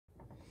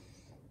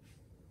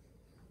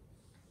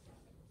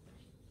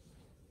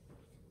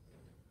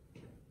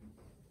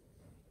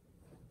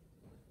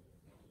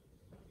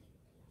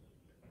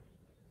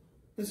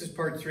This is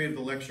part 3 of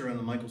the lecture on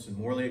the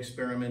Michelson-Morley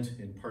experiment.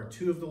 In part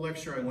 2 of the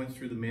lecture, I went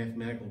through the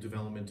mathematical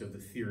development of the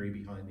theory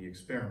behind the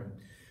experiment.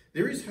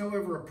 There is,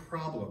 however, a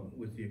problem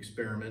with the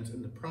experiment,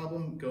 and the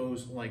problem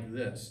goes like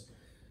this.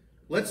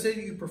 Let's say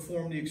that you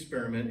perform the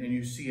experiment and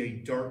you see a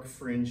dark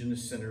fringe in the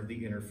center of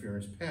the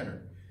interference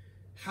pattern.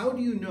 How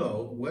do you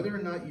know whether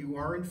or not you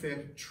are, in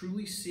fact,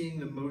 truly seeing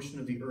the motion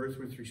of the Earth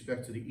with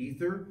respect to the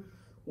ether,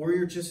 or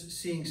you're just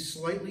seeing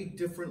slightly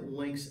different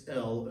lengths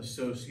L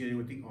associated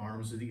with the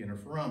arms of the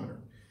interferometer?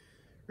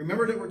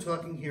 Remember that we're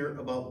talking here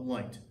about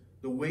light.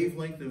 The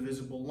wavelength of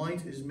visible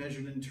light is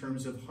measured in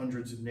terms of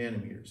hundreds of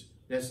nanometers.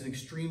 That's an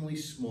extremely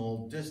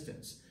small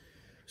distance.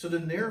 So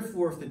then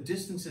therefore, if the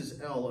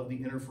distances L of the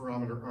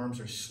interferometer arms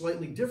are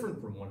slightly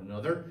different from one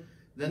another,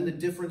 then the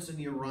difference in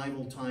the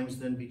arrival times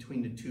then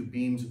between the two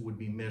beams would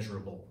be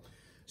measurable.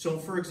 So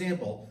for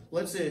example,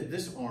 let's say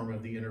this arm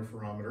of the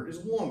interferometer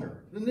is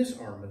longer than this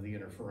arm of the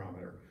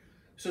interferometer.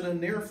 So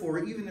then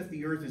therefore, even if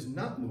the Earth is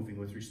not moving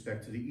with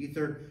respect to the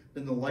ether,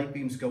 then the light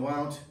beams go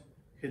out,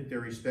 hit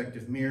their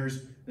respective mirrors,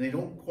 and they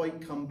don't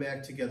quite come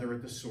back together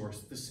at the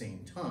source at the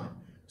same time.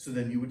 So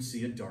then you would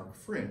see a dark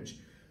fringe.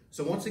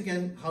 So once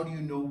again, how do you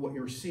know what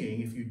you're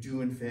seeing if you do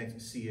in fact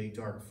see a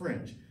dark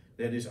fringe?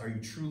 That is, are you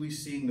truly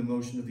seeing the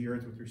motion of the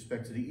Earth with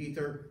respect to the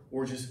ether,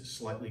 or just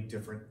slightly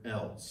different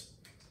L's?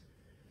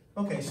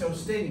 Okay, so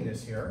stating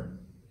this here,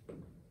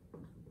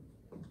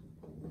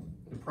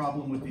 the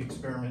problem with the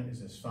experiment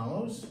is as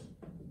follows.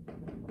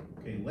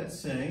 Okay, let's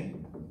say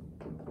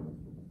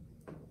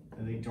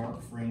that a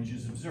dark fringe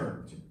is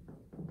observed.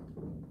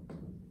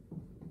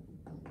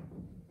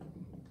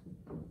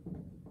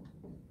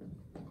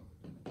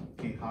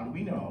 Okay, how do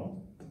we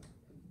know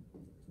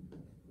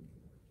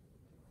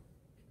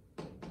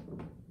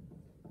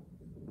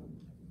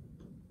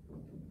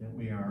that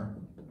we are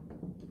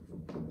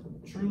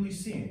truly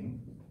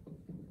seeing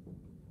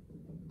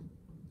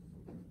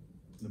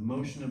the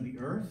motion of the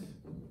Earth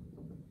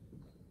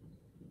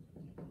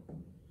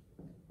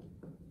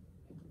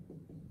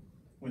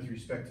with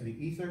respect to the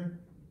ether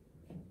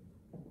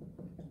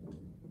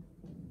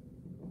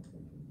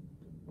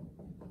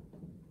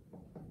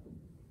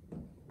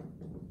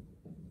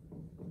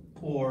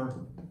or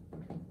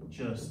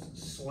just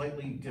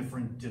slightly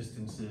different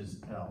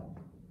distances L?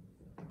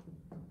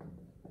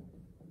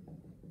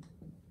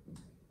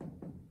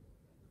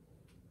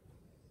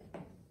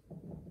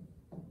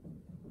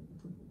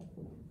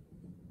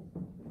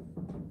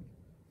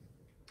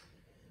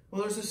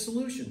 Well, there's a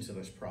solution to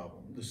this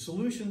problem. The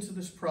solution to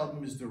this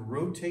problem is to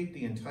rotate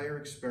the entire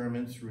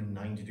experiment through a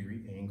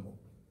 90-degree angle.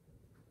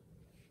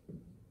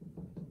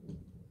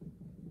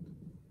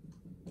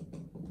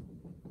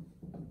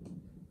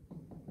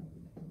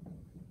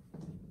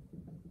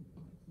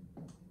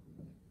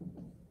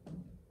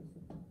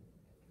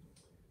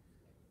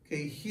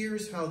 Okay,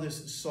 here's how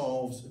this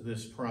solves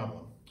this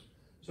problem.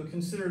 So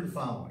consider the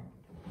following.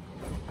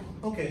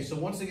 Okay, so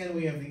once again,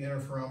 we have the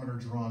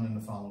interferometer drawn in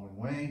the following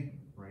way.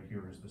 Right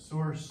here is the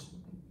source.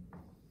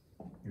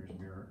 Here's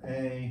mirror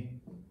A.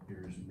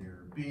 Here's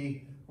mirror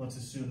B. Let's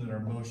assume that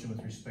our motion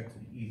with respect to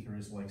the ether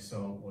is like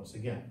so once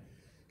again.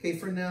 Okay,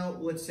 for now,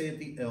 let's say that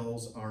the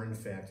L's are in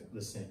fact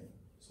the same.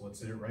 So let's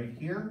say it right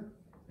here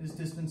is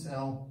distance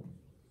L.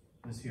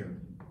 This here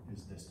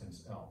is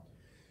distance L.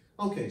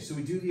 Okay, so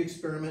we do the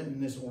experiment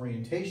in this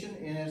orientation,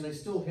 and as I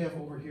still have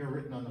over here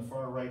written on the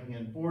far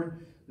right-hand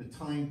board, the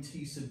time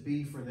t sub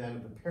b for that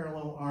of the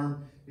parallel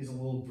arm is a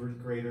little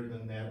bit greater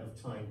than that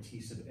of time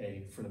t sub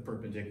a for the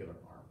perpendicular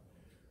arm.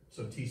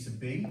 So t sub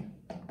b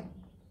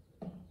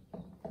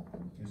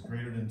is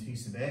greater than t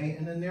sub a,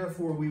 and then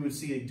therefore we would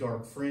see a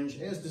dark fringe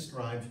as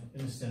described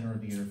in the center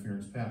of the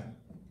interference pattern.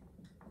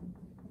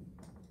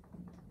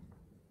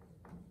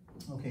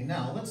 Okay,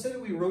 now let's say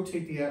that we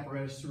rotate the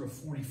apparatus through a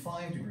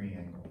 45-degree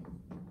angle.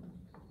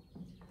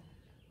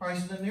 All right,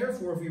 so then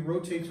therefore, if we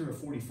rotate through a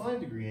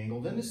 45-degree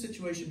angle, then the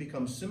situation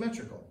becomes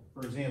symmetrical.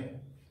 For example,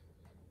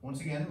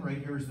 once again, right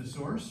here is the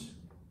source.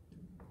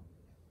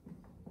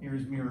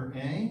 Here's mirror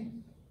A.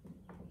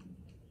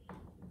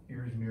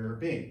 Here's mirror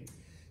B.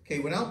 Okay,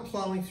 without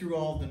plowing through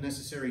all the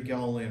necessary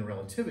Galilean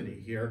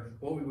relativity here,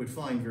 what we would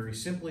find very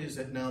simply is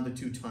that now the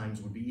two times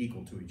would be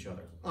equal to each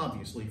other,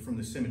 obviously from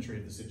the symmetry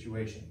of the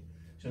situation.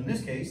 So in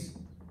this case,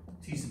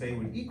 T sub A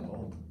would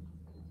equal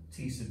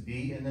T sub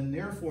B, and then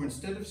therefore,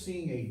 instead of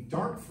seeing a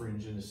dark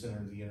fringe in the center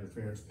of the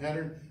interference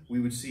pattern,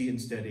 we would see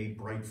instead a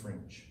bright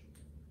fringe.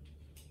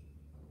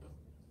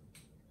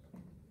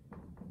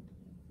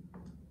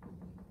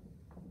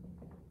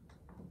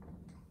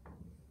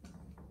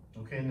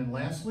 Okay, and then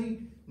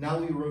lastly, now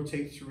we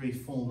rotate through a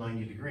full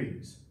 90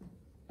 degrees.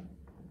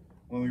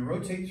 When we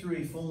rotate through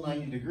a full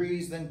 90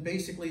 degrees, then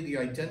basically the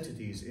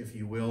identities, if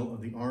you will,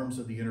 of the arms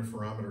of the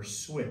interferometer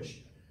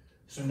switch.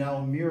 So now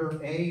mirror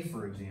A,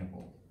 for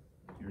example,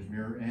 here's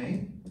mirror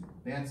A,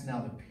 that's now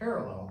the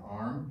parallel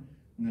arm,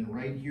 and then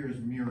right here is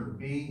mirror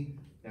B,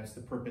 that's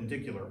the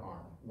perpendicular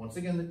arm. Once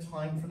again, the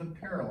time for the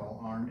parallel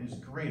arm is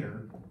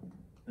greater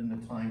than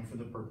the time for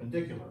the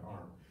perpendicular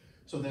arm.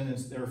 So then,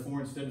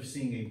 therefore, instead of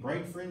seeing a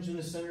bright fringe in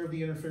the center of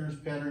the interference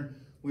pattern,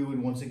 we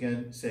would once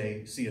again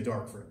say, see a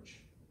dark fringe.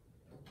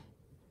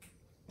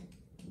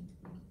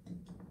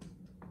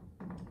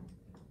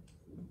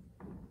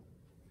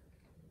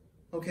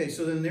 Okay,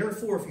 so then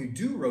therefore, if you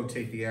do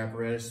rotate the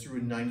apparatus through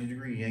a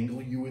 90-degree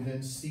angle, you would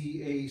then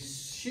see a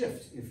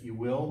shift, if you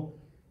will,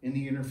 in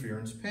the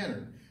interference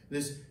pattern.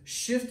 This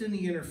shift in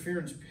the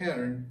interference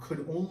pattern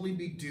could only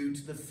be due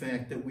to the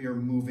fact that we are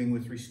moving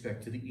with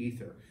respect to the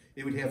ether.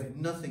 It would have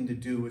nothing to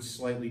do with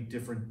slightly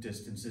different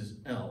distances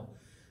L.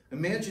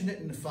 Imagine it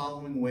in the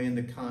following way in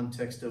the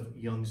context of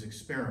Young's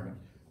experiment.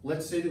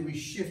 Let's say that we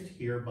shift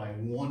here by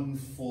one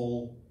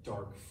full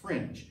dark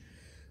fringe.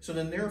 So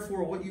then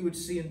therefore what you would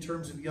see in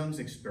terms of Young's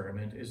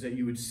experiment is that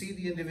you would see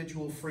the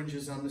individual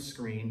fringes on the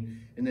screen,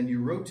 and then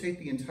you rotate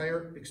the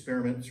entire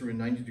experiment through a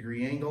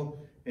 90-degree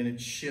angle, and it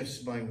shifts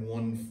by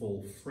one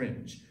full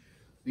fringe.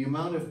 The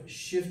amount of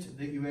shift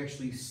that you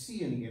actually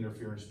see in the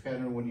interference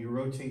pattern when you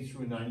rotate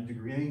through a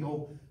 90-degree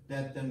angle,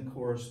 that then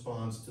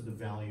corresponds to the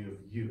value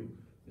of u,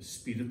 the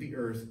speed of the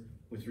Earth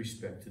with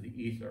respect to the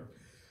ether.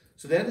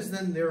 So that is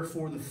then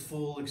therefore the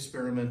full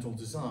experimental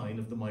design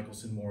of the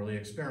Michelson-Morley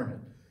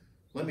experiment.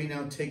 Let me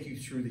now take you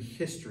through the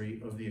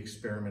history of the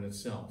experiment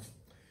itself.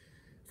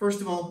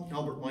 First of all,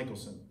 Albert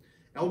Michelson.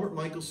 Albert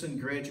Michelson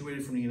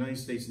graduated from the United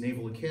States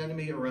Naval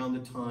Academy around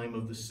the time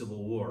of the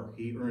Civil War.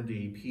 He earned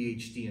a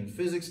PhD in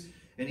physics,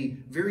 and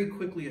he very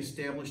quickly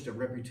established a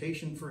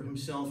reputation for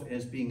himself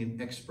as being an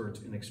expert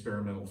in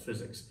experimental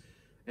physics.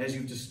 As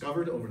you've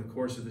discovered over the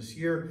course of this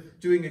year,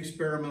 doing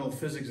experimental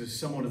physics is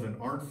somewhat of an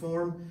art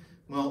form.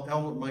 Well,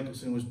 Albert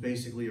Michelson was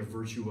basically a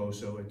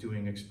virtuoso at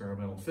doing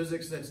experimental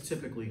physics. That's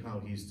typically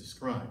how he's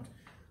described.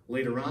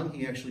 Later on,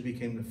 he actually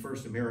became the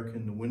first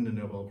American to win the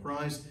Nobel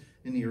Prize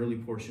in the early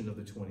portion of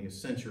the 20th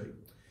century.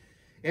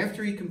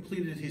 After he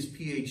completed his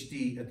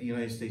PhD at the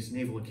United States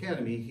Naval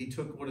Academy, he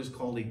took what is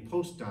called a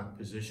postdoc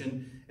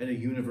position at a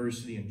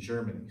university in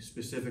Germany,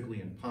 specifically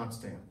in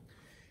Potsdam.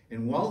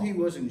 And while he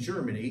was in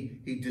Germany,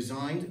 he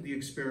designed the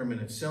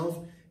experiment itself,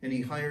 and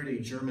he hired a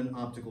German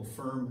optical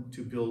firm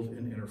to build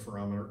an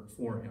interferometer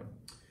for him.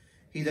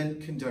 He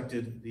then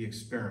conducted the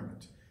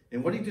experiment.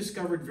 And what he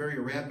discovered very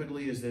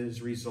rapidly is that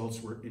his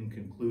results were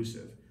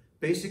inconclusive.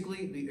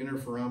 Basically, the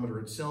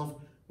interferometer itself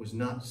was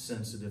not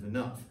sensitive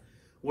enough.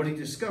 What he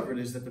discovered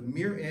is that the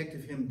mere act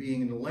of him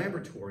being in the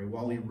laboratory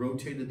while he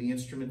rotated the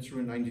instrument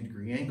through a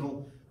 90-degree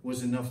angle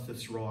was enough to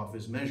throw off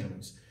his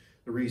measurements.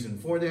 The reason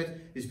for that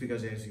is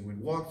because as he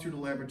would walk through the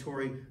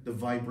laboratory, the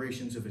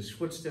vibrations of his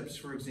footsteps,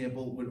 for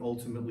example, would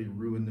ultimately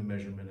ruin the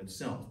measurement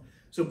itself.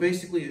 So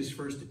basically, his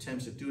first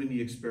attempts at doing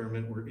the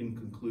experiment were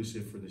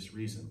inconclusive for this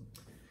reason.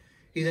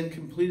 He then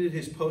completed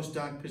his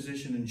postdoc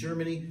position in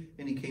Germany,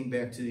 and he came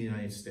back to the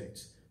United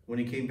States. When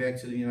he came back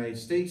to the United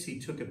States, he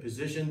took a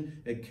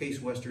position at Case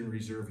Western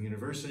Reserve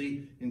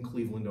University in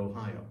Cleveland,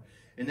 Ohio.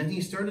 And then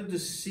he started to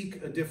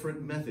seek a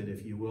different method,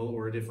 if you will,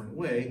 or a different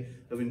way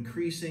of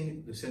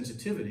increasing the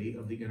sensitivity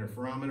of the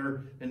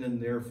interferometer and then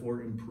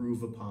therefore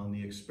improve upon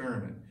the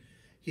experiment.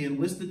 He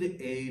enlisted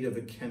the aid of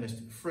a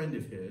chemist friend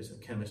of his, a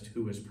chemist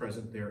who was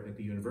present there at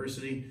the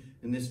university,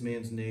 and this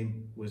man's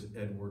name was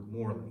Edward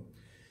Morley.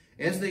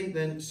 As they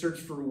then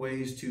searched for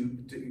ways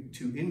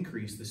to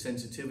increase the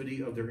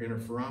sensitivity of their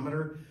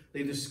interferometer,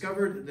 they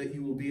discovered that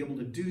you will be able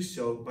to do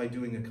so by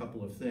doing a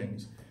couple of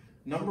things.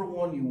 Number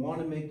one, you want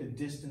to make the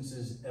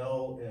distances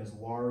L as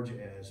large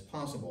as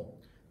possible.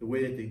 The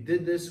way that they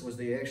did this was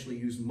they actually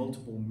used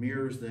multiple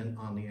mirrors then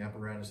on the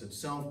apparatus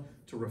itself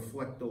to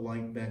reflect the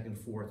light back and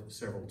forth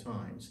several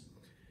times.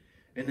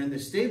 And then to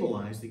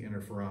stabilize the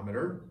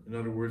interferometer, in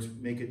other words,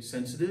 make it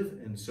sensitive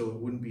and so it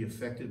wouldn't be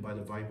affected by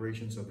the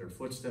vibrations of their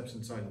footsteps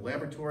inside the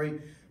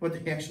laboratory, what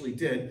they actually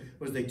did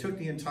was they took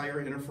the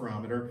entire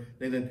interferometer,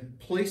 they then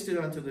placed it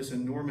onto this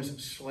enormous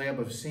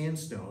slab of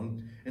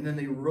sandstone, and then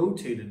they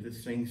rotated the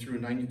thing through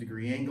a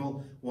 90-degree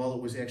angle while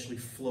it was actually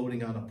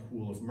floating on a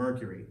pool of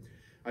mercury.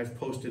 I've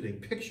posted a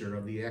picture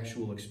of the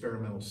actual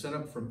experimental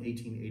setup from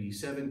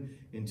 1887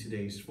 in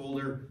today's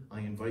folder. I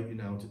invite you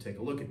now to take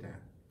a look at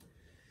that.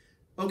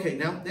 Okay,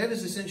 now that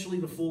is essentially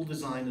the full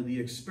design of the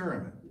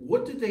experiment.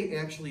 What did they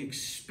actually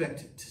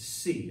expect to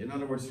see? In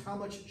other words, how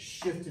much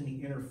shift in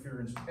the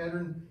interference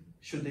pattern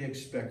should they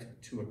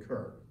expect to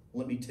occur?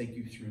 Let me take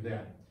you through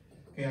that.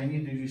 Okay, I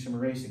need to do some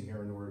erasing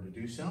here in order to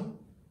do so.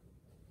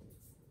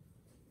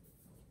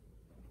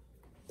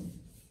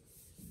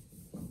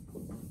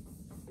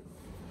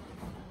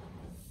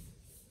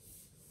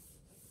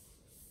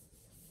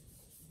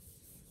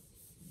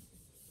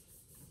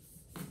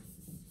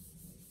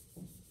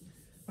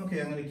 Okay,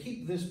 I'm going to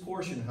keep this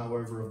portion,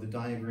 however, of the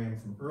diagram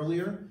from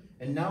earlier,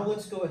 and now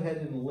let's go ahead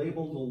and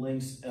label the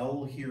lengths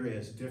L here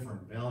as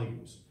different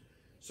values.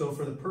 So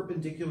for the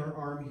perpendicular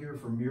arm here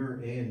for mirror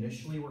A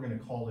initially, we're going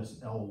to call this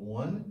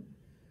L1,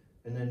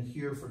 and then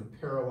here for the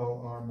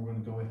parallel arm, we're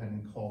going to go ahead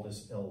and call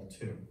this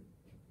L2.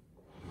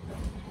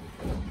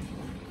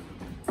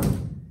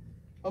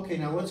 Okay,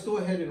 now let's go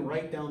ahead and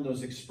write down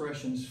those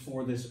expressions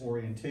for this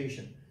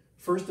orientation.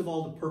 First of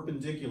all, the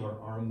perpendicular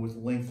arm with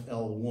length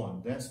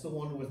L1. That's the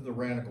one with the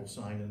radical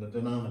sign in the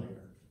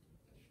denominator.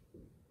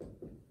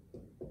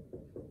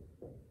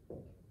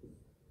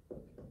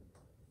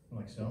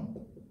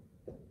 so.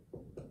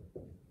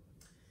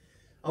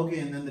 Okay,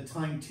 and then the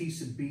time t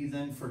sub b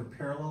then for the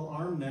parallel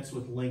arm, that's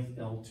with length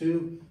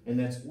L2, and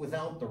that's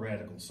without the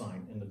radical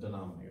sign in the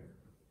denominator.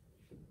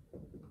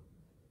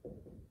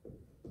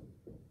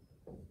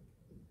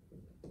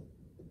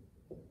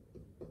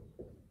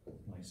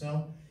 Like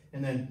so.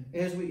 And then,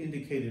 as we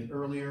indicated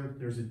earlier,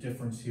 there's a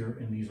difference here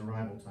in these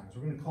arrival times.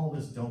 We're going to call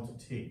this delta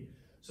t.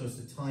 So it's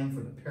the time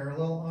for the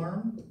parallel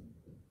arm,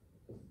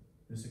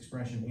 this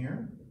expression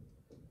here,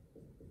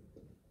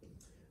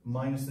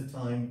 minus the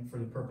time for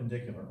the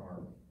perpendicular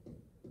arm,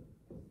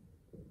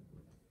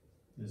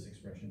 this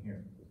expression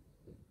here.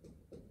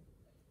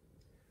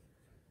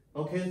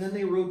 Okay, and then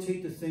they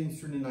rotate the thing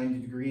through the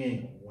 90-degree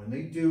angle. When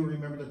they do,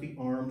 remember that the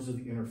arms of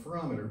the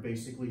interferometer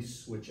basically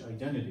switch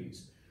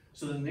identities.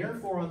 So then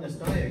therefore on this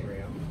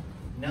diagram,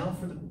 now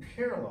for the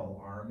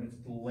parallel arm,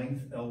 it's the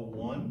length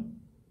L1,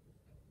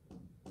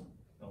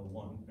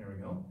 there we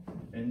go.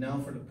 And now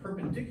for the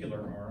perpendicular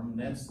arm,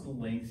 that's the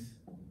length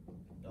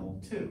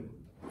L2.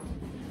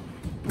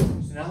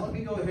 So now let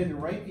me go ahead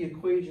and write the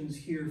equations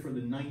here for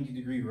the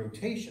 90-degree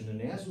rotation,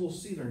 and as we'll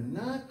see, they're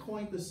not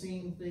quite the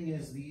same thing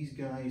as these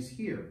guys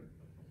here.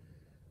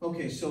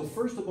 Okay, so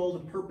first of all,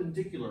 the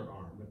perpendicular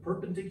arm. The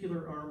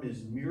perpendicular arm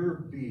is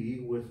mirror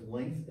B with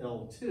length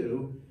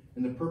L2,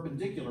 and the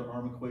perpendicular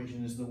arm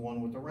equation is the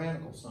one with the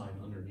radical sign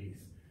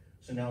underneath.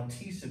 So now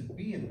T sub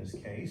B in this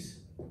case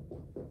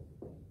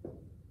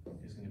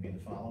is going to be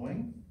the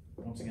following.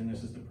 Once again,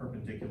 this is the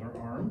perpendicular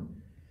arm.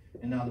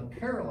 And now the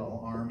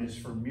parallel arm is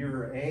for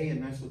mirror A,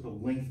 and that's with the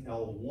length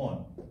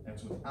L1.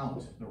 That's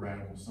without the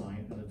radical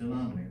sign in the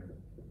denominator.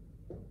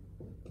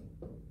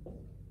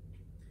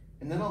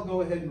 And then I'll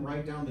go ahead and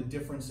write down the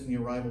difference in the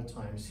arrival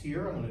times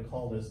here. I'm going to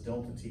call this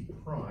delta T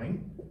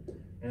prime,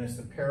 and it's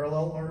the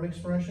parallel arm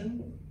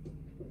expression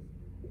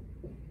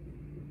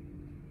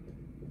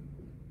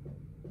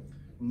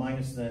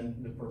minus then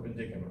the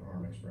perpendicular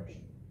arm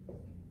expression.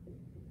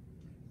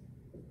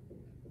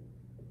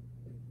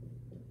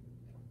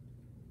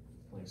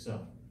 Like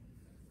so.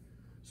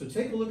 So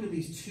take a look at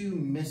these two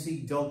messy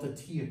delta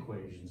T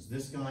equations.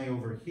 This guy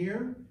over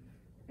here,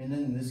 and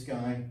then this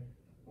guy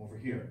over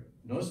here.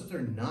 Notice that they're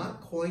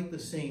not quite the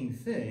same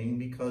thing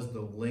because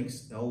the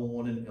lengths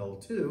L1 and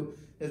L2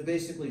 have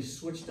basically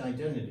switched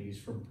identities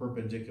from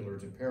perpendicular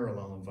to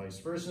parallel and vice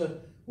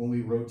versa when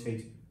we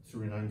rotate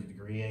through a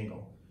 90-degree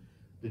angle.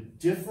 The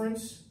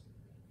difference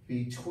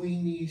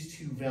between these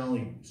two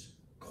values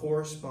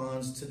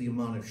corresponds to the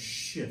amount of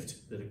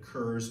shift that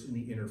occurs in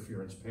the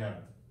interference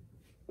pattern.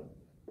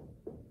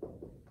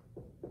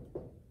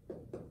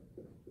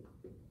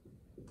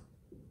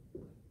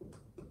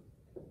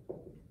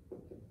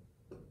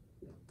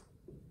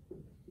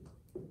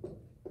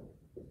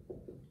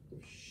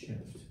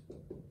 Shift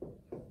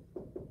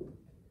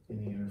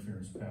in the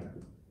interference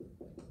pattern.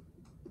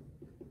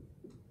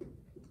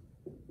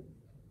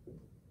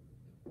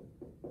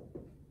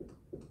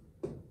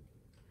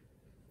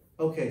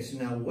 Okay, so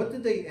now what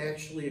did they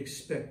actually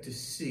expect to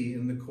see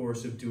in the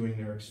course of doing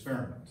their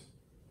experiment?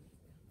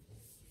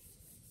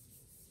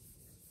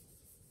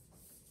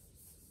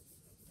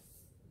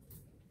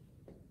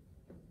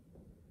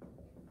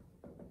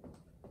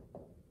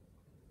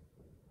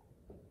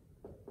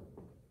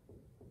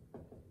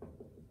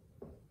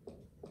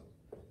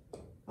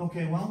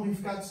 Okay, well,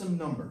 we've got some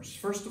numbers.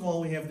 First of all,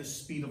 we have the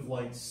speed of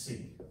light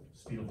c.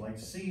 Speed of light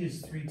c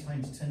is 3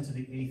 times 10 to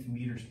the 8th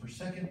meters per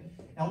second.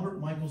 Albert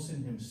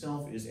Michelson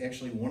himself is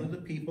actually one of the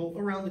people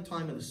around the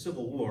time of the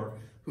Civil War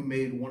who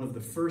made one of the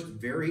first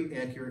very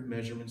accurate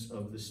measurements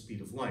of the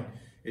speed of light.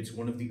 It's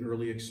one of the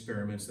early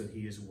experiments that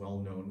he is well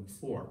known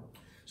for.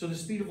 So the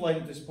speed of light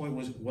at this point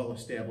was well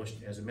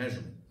established as a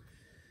measurement.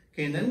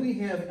 Okay, and then we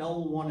have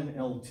L1 and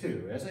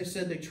L2. As I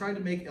said, they tried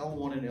to make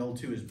L1 and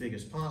L2 as big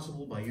as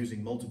possible by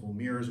using multiple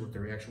mirrors with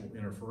their actual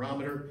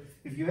interferometer.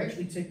 If you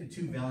actually take the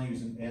two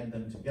values and add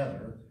them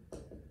together,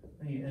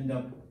 then you end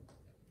up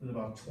with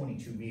about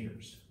 22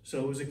 meters. So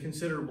it was a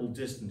considerable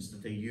distance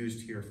that they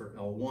used here for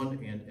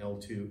L1 and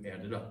L2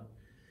 added up.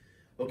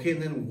 Okay,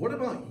 and then what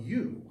about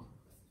U?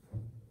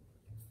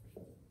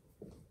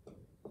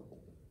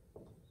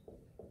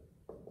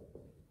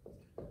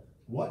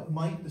 What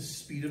might the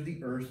speed of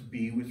the Earth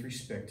be with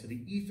respect to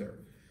the ether?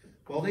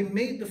 Well, they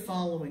made the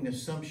following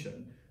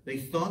assumption. They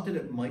thought that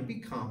it might be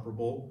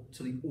comparable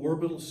to the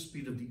orbital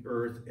speed of the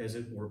Earth as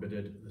it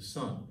orbited the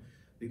Sun.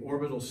 The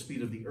orbital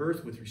speed of the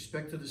Earth with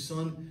respect to the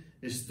Sun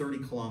is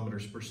 30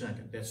 kilometers per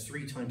second. That's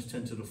 3 times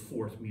 10 to the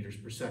 4th meters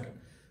per second.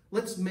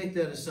 Let's make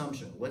that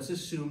assumption. Let's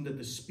assume that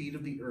the speed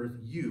of the Earth,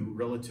 U,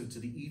 relative to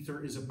the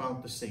ether is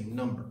about the same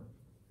number.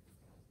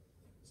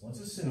 So let's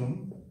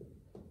assume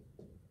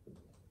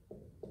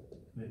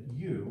that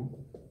U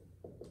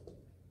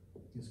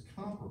is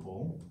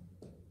comparable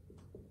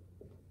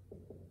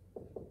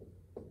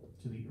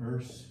to the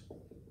Earth's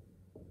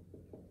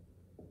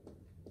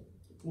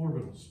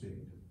orbital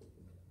speed.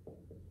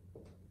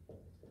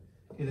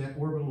 Okay, that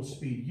orbital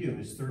speed U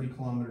is 30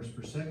 kilometers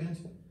per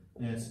second.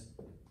 That's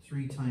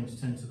 3 times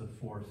 10 to the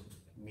 4th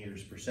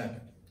meters per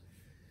second.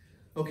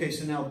 Okay,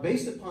 so now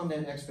based upon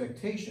that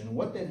expectation,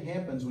 what then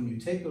happens when you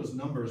take those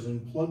numbers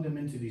and plug them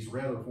into these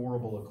rather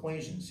horrible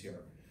equations here?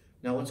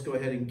 Now let's go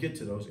ahead and get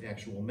to those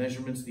actual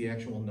measurements, the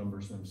actual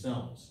numbers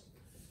themselves.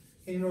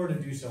 In order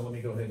to do so, let me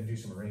go ahead and do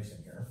some erasing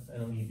here. I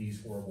don't need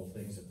these horrible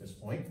things at this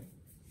point.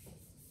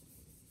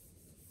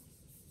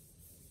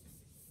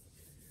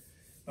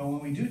 Now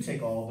when we do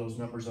take all of those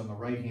numbers on the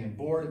right-hand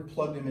board,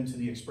 plug them into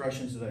the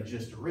expressions that I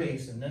just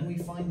erased, and then we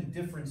find the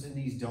difference in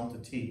these delta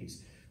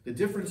t's. The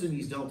difference in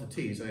these delta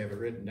t's, I have it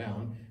written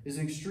down, is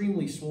an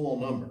extremely small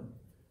number.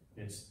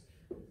 It's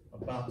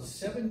about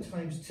 7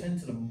 times 10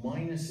 to the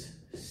minus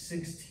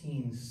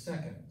 16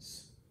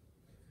 seconds.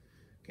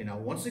 Okay, now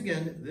once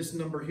again, this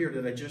number here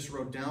that I just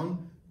wrote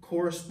down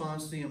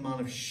corresponds to the amount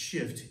of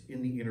shift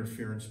in the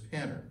interference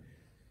pattern.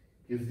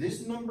 If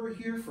this number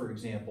here, for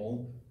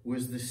example,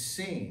 was the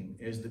same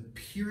as the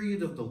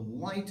period of the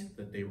light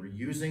that they were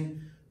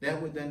using,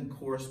 that would then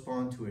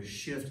correspond to a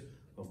shift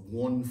of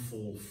 1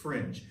 full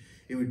fringe.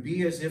 It would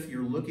be as if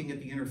you're looking at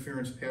the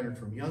interference pattern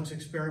from Young's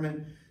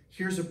experiment.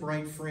 Here's a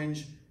bright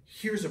fringe,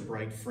 here's a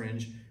bright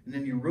fringe, and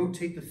then you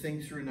rotate the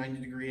thing through a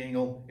 90-degree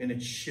angle and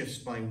it shifts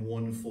by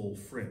 1 full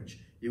fringe.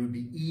 It would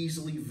be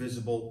easily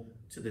visible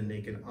to the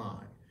naked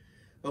eye.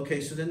 Okay,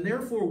 so then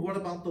therefore, what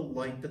about the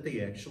light that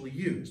they actually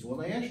used? Well,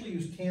 they actually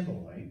used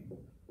candlelight.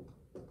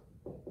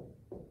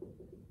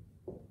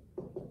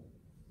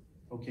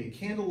 Okay,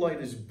 candlelight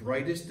is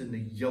brightest in the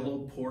yellow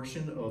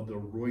portion of the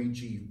Roy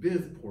G.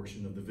 Biv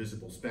portion of the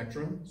visible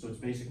spectrum, so it's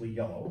basically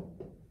yellow.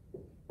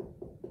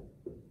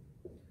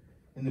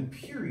 And the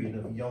period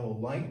of yellow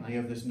light, I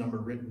have this number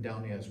written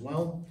down as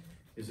well,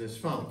 is as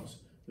follows.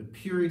 The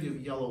period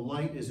of yellow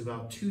light is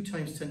about 2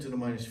 times 10 to the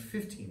minus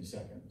 15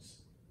 seconds.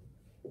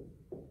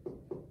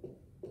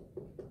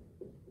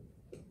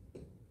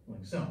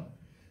 Like so.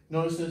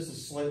 Notice that it's a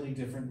slightly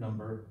different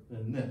number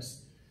than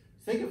this.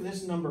 Think of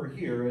this number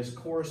here as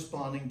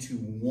corresponding to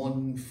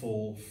 1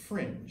 full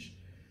fringe.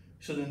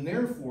 So then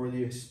therefore,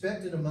 the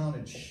expected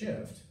amounted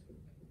shift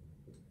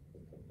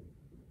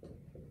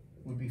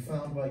would be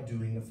found by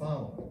doing the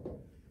following.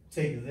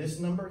 Take this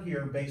number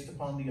here based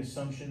upon the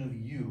assumption of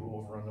U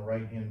over on the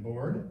right-hand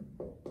board,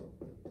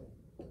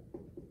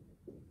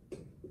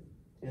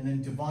 and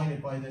then divide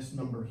it by this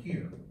number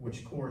here,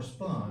 which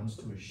corresponds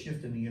to a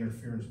shift in the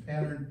interference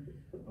pattern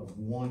of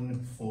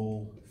 1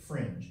 full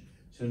fringe.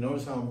 So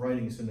notice how I'm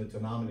writing this in the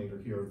denominator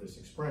here of this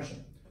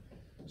expression.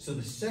 So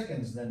the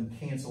seconds then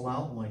cancel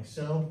out like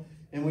so,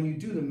 and when you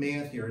do the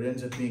math here, it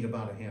ends up being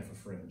about 1/2 a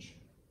fringe.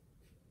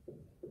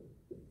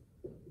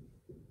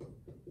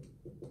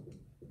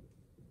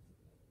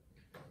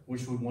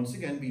 Which would once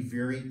again be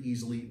very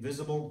easily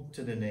visible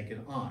to the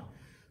naked eye.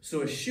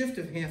 So a shift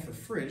of 1/2 a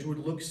fringe would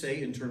look,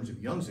 say, in terms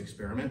of Young's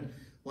experiment,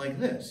 like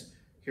this.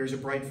 Here's a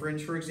bright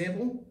fringe, for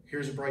example.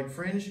 Here's a bright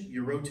fringe.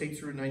 You rotate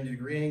through a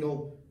 90-degree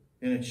angle,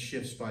 and it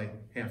shifts by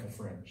 1/2 a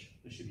fringe.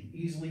 This should be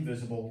easily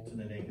visible to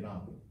the naked eye.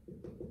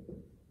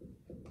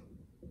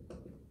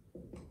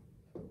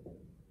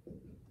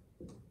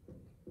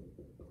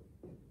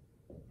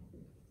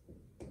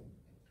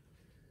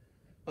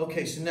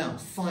 Okay, so now,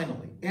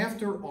 finally,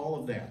 after all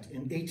of that,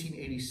 in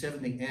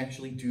 1887, they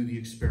actually do the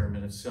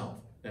experiment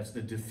itself. That's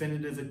the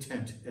definitive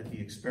attempt at the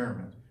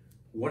experiment.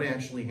 What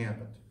actually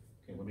happened?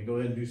 Okay, let me go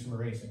ahead and do some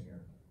erasing here.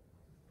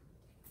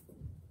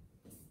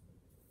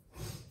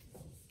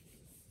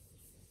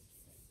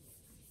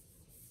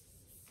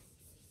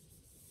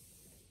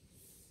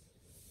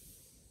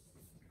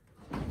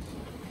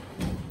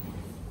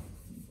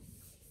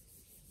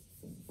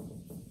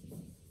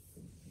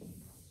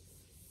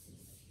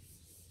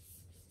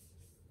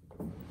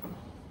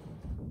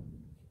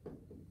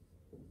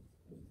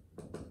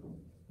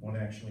 What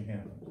actually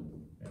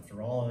happened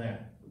after all of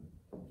that?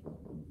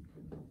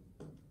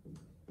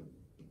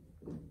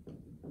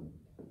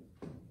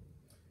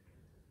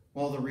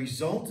 Well, the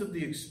result of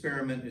the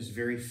experiment is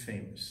very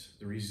famous.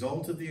 The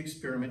result of the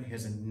experiment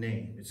has a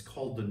name. It's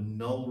called the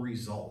null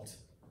result.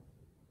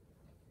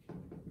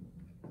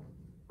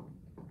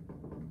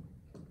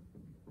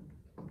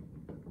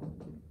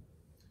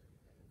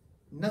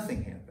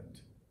 Nothing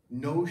happened.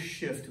 No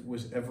shift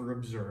was ever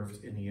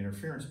observed in the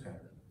interference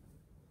pattern.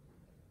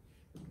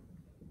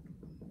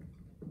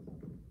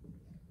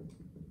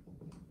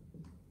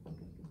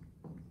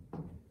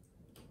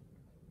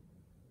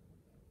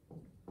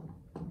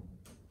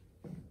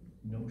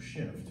 No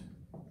shift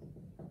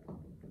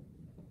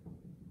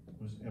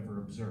was ever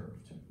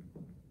observed.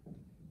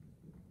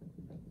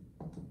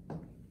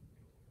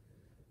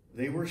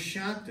 They were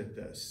shocked at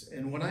this.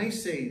 And when I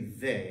say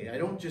they, I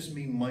don't just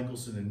mean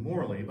Michelson and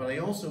Morley, but I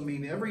also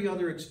mean every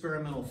other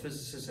experimental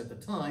physicist at the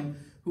time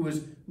who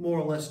was more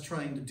or less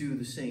trying to do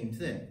the same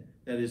thing.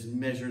 That is,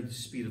 measure the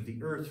speed of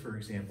the Earth, for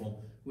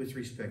example, with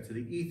respect to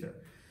the ether.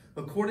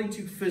 According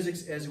to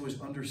physics as it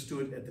was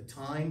understood at the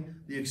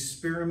time, the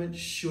experiment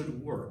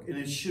should work, and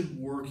it should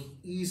work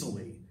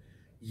easily.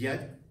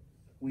 Yet,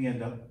 we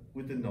end up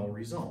with the null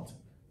result.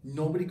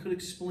 Nobody could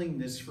explain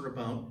this for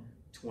about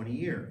 20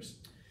 years.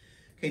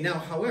 Okay, now,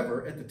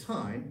 however, at the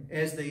time,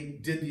 as they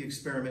did the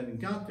experiment and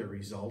got their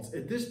results,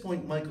 at this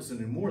point, Michelson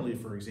and Morley,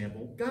 for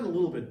example, got a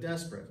little bit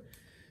desperate.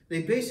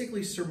 They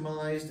basically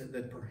surmised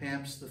that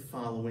perhaps the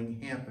following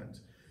happened.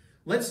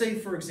 Let's say,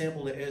 for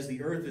example, that as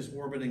the Earth is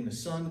orbiting the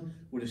Sun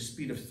with a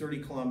speed of 30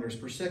 kilometers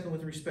per second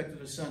with respect to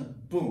the Sun,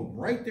 boom,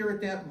 right there at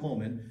that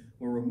moment,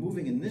 where we're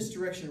moving in this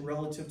direction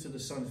relative to the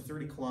Sun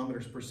 30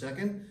 kilometers per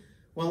second,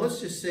 well,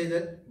 let's just say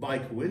that, by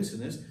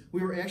coincidence,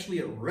 we were actually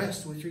at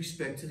rest with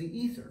respect to the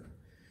ether.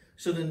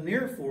 So then,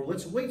 therefore,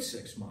 let's wait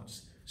 6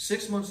 months.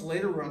 6 months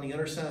later, we're on the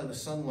other side of the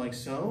Sun like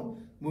so,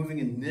 moving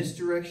in this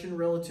direction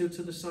relative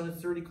to the Sun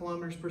at 30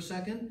 kilometers per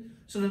second.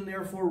 So then,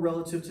 therefore,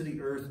 relative to the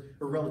Earth,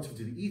 or relative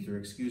to the ether,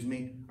 excuse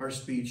me, our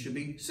speed should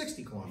be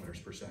 60 kilometers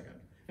per second.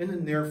 And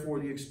then, therefore,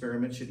 the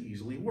experiment should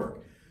easily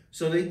work.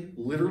 So they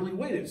literally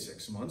waited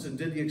 6 months and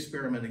did the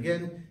experiment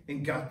again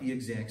and got the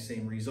exact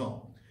same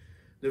result.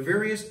 The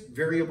various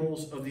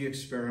variables of the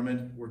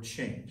experiment were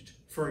changed.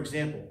 For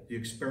example, the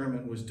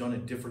experiment was done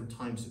at different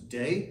times of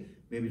day.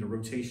 Maybe the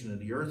rotation of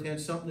the Earth had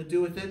something to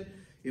do with it.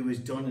 It was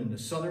done in the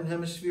southern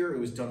hemisphere. It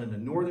was done in the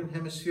northern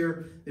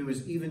hemisphere. It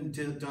was even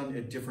done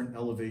at different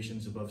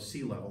elevations above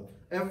sea level.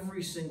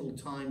 Every single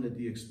time that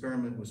the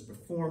experiment was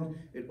performed,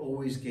 it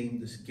always gave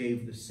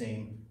the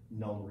same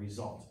null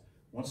result.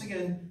 Once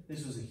again,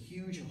 this was a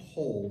huge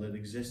hole that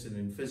existed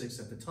in physics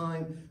at the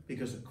time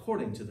because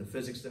according to the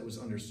physics that was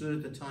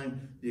understood at the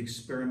time, the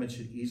experiment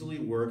should easily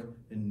work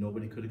and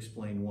nobody could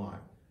explain why.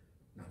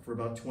 Not for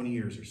about 20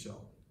 years or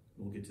so.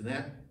 We'll get to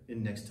that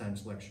in next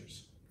time's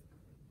lectures.